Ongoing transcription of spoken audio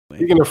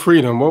Speaking of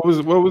freedom, what was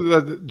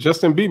that?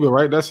 Justin Bieber,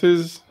 right? That's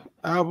his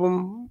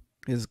album.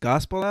 His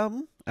gospel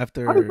album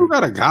after. How did you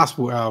got a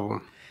gospel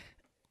album?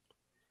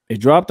 It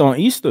dropped on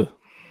Easter.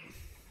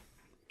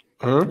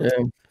 Huh? Yeah.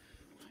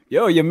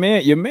 Yo, your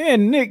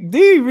man Nick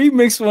D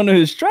remixed one of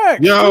his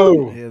tracks.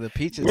 Yo, Yeah, the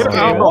Peaches. I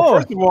don't know.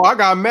 First of all, I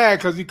got mad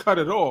because he cut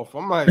it off.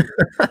 I'm like,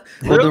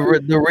 Well,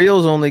 really? the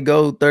reels only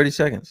go 30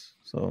 seconds,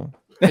 so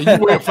And you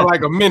went for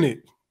like a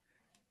minute.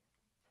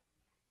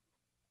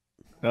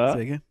 Huh?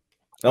 Say again?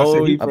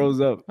 Oh, he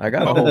froze up. I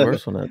got a whole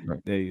verse on that.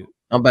 Right? There you.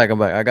 I'm back.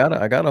 I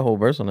got a whole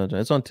verse on that.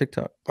 It's on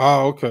TikTok.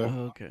 Oh, okay.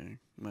 Okay,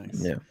 nice.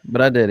 Yeah,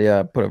 but I did. Yeah,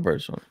 I put a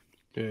verse on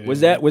it. Yeah. Was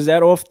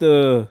that off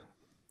the?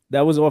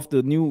 That was off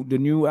the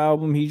new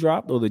album he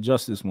dropped, or the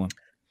Justice one?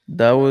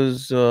 That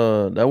was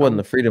that wasn't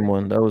the Freedom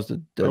one. That was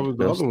the was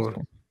the other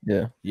one.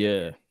 Yeah,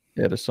 Yeah.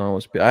 the song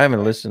was. I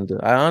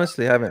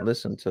honestly haven't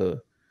listened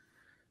to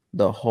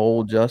the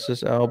whole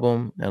Justice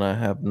album, and I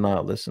have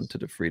not listened to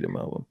the Freedom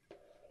album.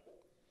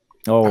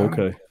 Oh,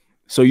 okay.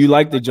 So you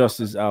like the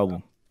Justice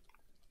album?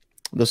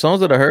 The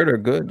songs that I heard are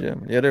good. Yeah,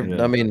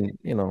 Yeah. I mean,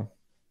 you know,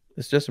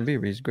 it's Justin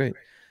Bieber. He's great.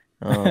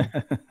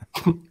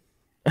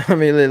 I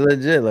mean,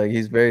 legit, like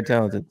he's very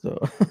talented. So,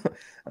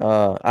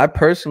 I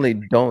personally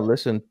don't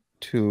listen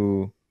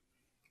to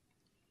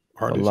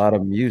Artist. a lot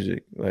of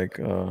music. Like,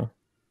 I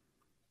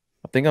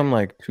think I'm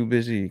like too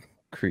busy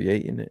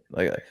creating it.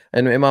 Like,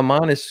 and in my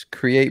mind, it's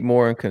create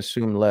more and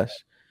consume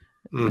less.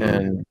 Mhm.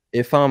 And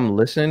if I'm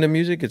listening to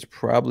music, it's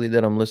probably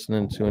that I'm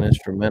listening to an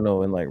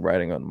instrumental and like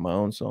writing on my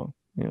own song.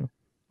 You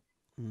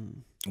know,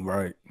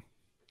 Right.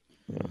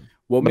 Yeah.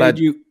 What But made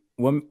you?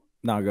 What?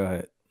 No, go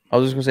ahead. I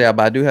was just gonna say,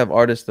 but I do have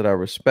artists that I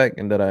respect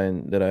and that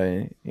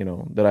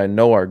I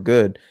know are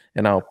good,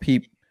 and I'll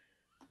peep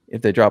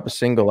if they drop a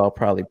single. I'll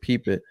probably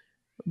peep it,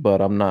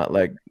 but I'm not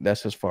like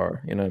that's as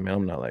far. You know what I mean?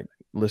 I'm not like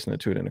listening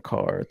to it in the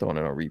car or throwing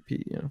it on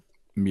repeat. You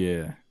know?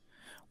 Yeah.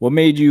 What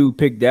made you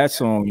pick that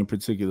song in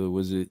particular?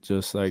 Was it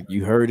just like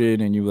you heard it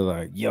and you were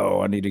like,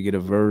 "Yo, I need to get a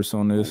verse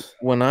on this"?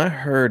 When I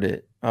heard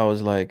it, I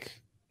was like,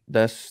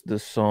 "That's the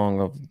song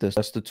of this.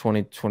 That's the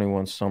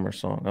 2021 summer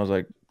song." I was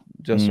like,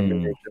 Justin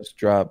Bieber just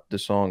dropped the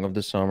song of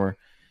the summer.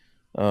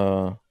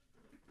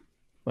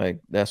 Like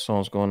that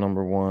song's going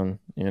 #1,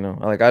 you know.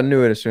 Like I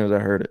knew it as soon as I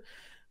heard it.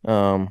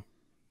 And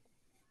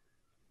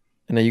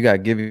then you got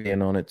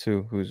Givian on it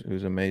too,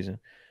 who's amazing.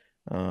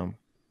 So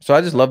I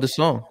just love the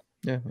song.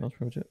 Yeah, that's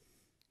pretty much it.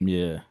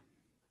 Yeah.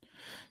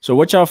 So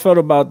what y'all felt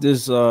about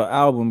this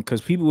album?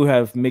 Because people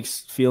have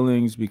mixed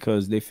feelings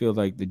because they feel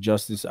like the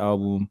Justice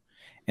album,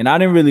 and I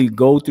didn't really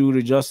go through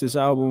the Justice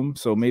album,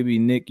 so maybe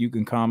Nick, you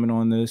can comment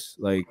on this.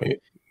 Like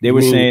they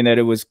were saying that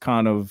it was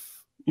kind of.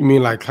 You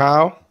mean like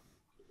Kyle?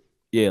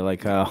 Yeah,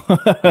 like how.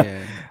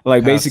 Yeah.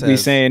 Like Kyle basically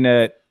says- saying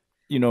that,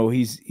 you know,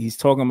 he's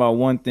talking about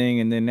one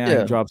thing and then now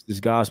he drops this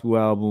gospel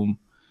album.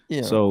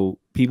 Yeah. So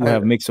people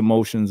have mixed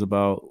emotions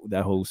about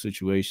that whole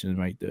situation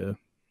right there.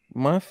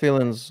 My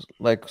feelings,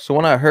 like, so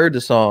when I heard the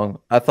song,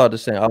 I thought the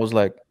same. I was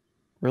like,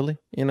 really?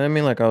 You know what I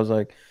mean? Like, I was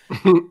like,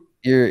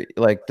 you're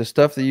like the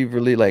stuff that you've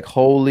released, like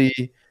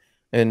Holy,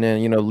 and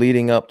then, you know,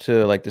 leading up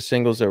to like the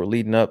singles that were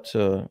leading up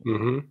to,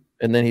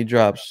 and then he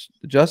drops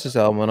the Justice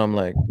album, and I'm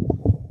like,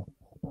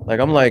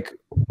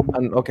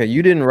 okay,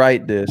 you didn't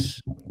write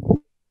this,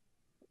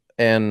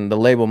 and the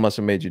label must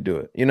have made you do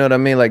it. You know what I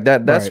mean? Like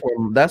that's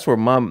where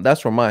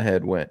my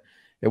head went.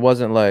 It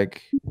wasn't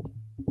like,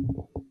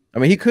 I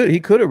mean, he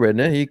could have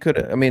written it. He could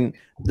have. I mean,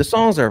 the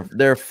songs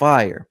they're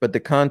fire, but the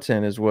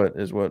content is what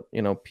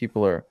you know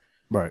people are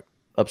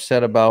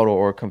upset about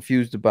or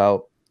confused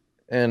about.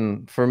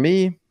 And for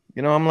me,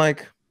 you know, I'm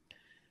like,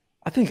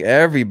 I think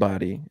every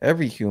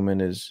human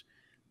is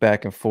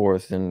back and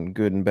forth and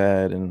good and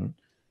bad and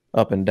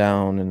up and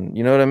down, and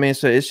you know what I mean.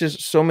 So it's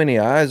just so many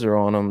eyes are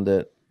on them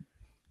that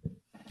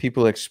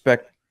people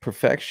expect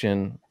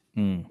perfection,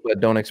 but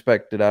don't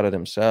expect it out of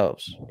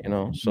themselves. You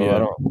know, so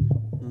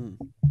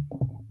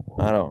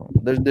I don't.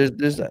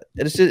 There's that.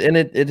 It's just, and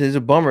it is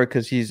a bummer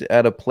because he's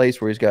at a place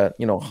where he's got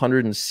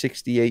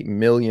 168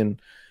 million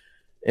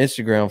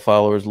Instagram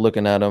followers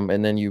looking at him,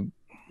 and then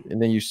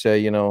you say,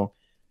 you know,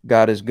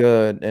 God is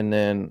good, and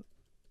then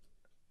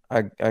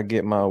I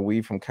get my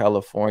weed from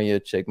California,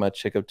 take my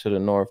chick up to the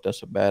north.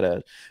 That's a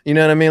badass. You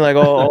know what I mean? Like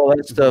all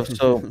that stuff.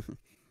 So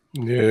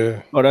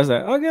yeah. Oh, that's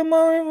like I get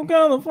my weed from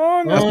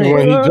California. That's the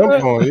one he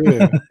jumped on.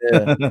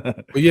 Yeah.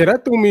 But yeah,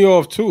 that threw me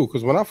off too.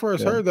 Because when I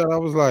first heard that, I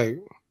was like,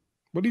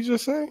 what did he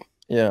just say?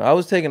 Yeah, I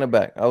was taken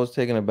aback.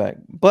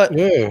 But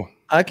yeah,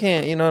 I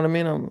can't. You know what I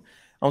mean?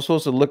 I'm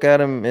supposed to look at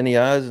him in the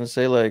eyes and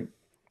say like,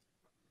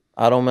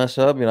 I don't mess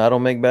up. You know, I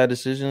don't make bad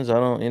decisions. I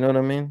don't. You know what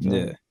I mean? So,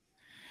 yeah.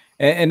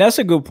 And that's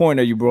a good point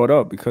that you brought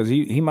up because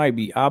he might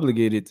be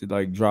obligated to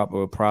like drop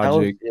a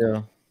project.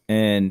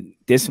 And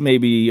this may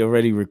be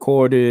already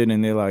recorded,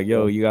 and they're like,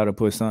 "Yo, you got to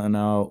put something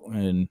out,"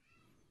 and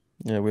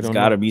it's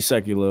got to be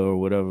secular or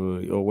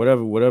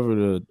whatever.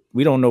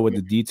 We don't know what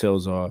the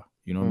details are.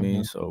 You know what I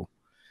mean? So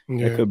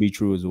that could be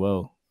true as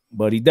well.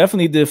 But he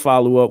definitely did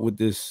follow up with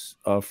this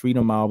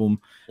Freedom album.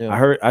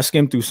 I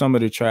skimmed through some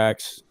of the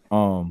tracks.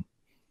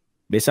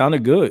 They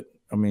sounded good.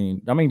 I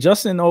mean,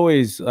 Justin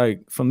always,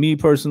 like, for me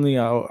personally,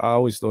 I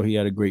always thought he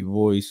had a great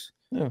voice.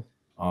 Yeah.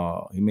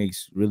 He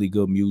makes really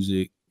good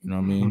music. You know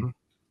what I mean?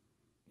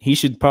 He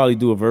should probably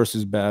do a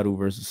versus battle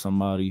versus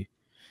somebody.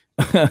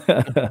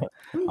 I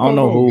don't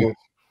know who.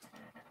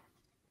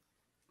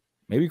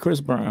 Maybe Chris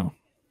Brown.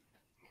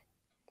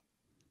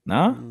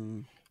 Nah?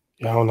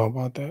 Yeah, I don't know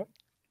about that.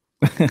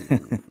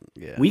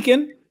 Yeah.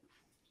 Weekend?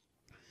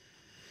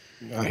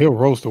 He'll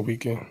roast the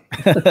Weekend.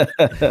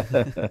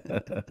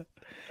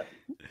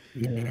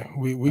 Yeah,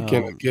 we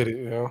can get it,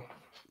 you know.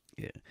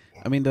 Yeah,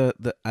 I mean I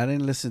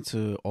didn't listen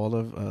to all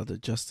of the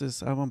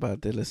Justice album, but I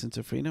did listen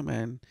to Freedom,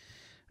 and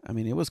I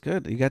mean it was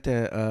good. You got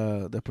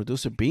the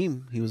producer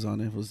Beam, he was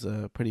on it. It was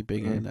pretty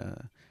big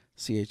in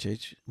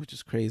CHH, which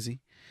is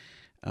crazy.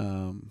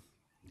 And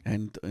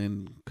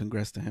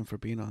congrats to him for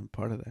being on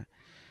part of that.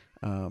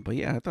 But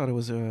yeah, I thought it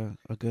was a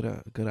good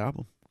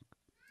album.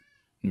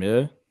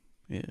 Yeah.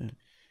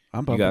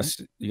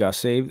 You got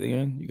saved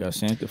again. You got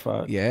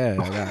sanctified. Yeah,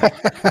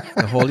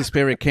 the Holy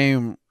Spirit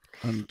came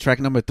on track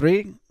number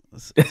 3.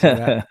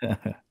 The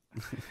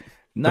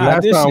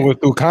last time was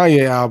through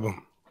Kanye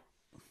album.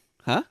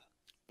 Huh?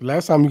 The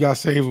last time you got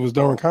saved was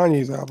during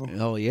Kanye's album.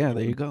 Oh yeah,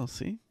 there you go.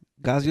 See,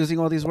 God's using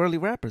all these worldly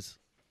rappers.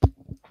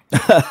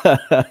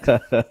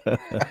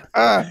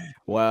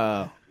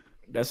 Wow,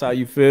 that's how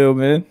you feel,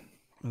 man.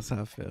 That's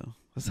how I feel.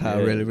 That's how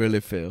I really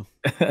feel.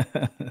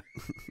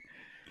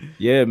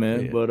 Yeah,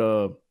 man. Yeah.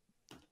 But